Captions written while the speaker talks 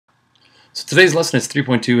So today's lesson is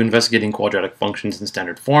 3.2, Investigating Quadratic Functions in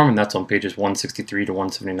Standard Form, and that's on pages 163 to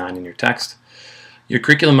 179 in your text. Your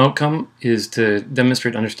curriculum outcome is to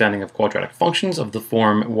demonstrate understanding of quadratic functions of the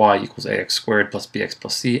form y equals ax squared plus bx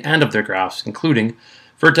plus c and of their graphs, including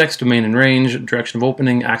vertex, domain and range, direction of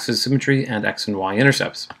opening, axis of symmetry, and x and y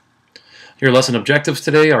intercepts. Your lesson objectives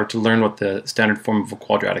today are to learn what the standard form of a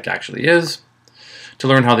quadratic actually is, to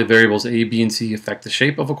learn how the variables a, b, and c affect the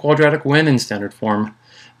shape of a quadratic when in standard form,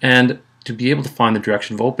 and to be able to find the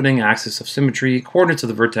direction of opening, axis of symmetry, coordinates of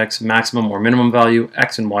the vertex, maximum or minimum value,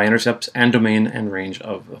 x and y intercepts, and domain and range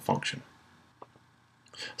of the function.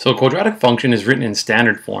 So a quadratic function is written in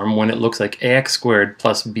standard form when it looks like ax squared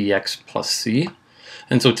plus bx plus c.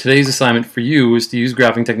 And so today's assignment for you is to use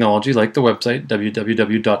graphing technology like the website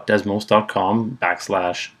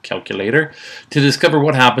www.desmos.com/calculator to discover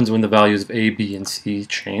what happens when the values of a, b, and c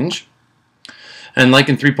change. And like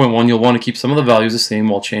in 3.1, you'll want to keep some of the values the same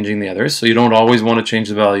while changing the others. So you don't always want to change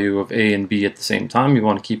the value of a and b at the same time. You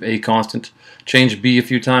want to keep a constant, change b a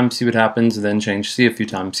few times, see what happens, then change c a few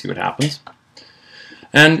times, see what happens.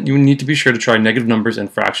 And you need to be sure to try negative numbers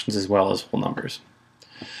and fractions as well as whole numbers.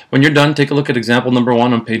 When you're done, take a look at example number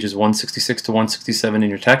 1 on pages 166 to 167 in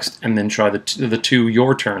your text, and then try the two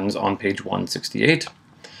your turns on page 168.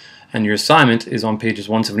 And your assignment is on pages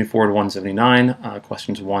 174 to 179,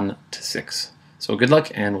 questions 1 to 6. So good luck,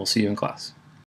 and we'll see you in class.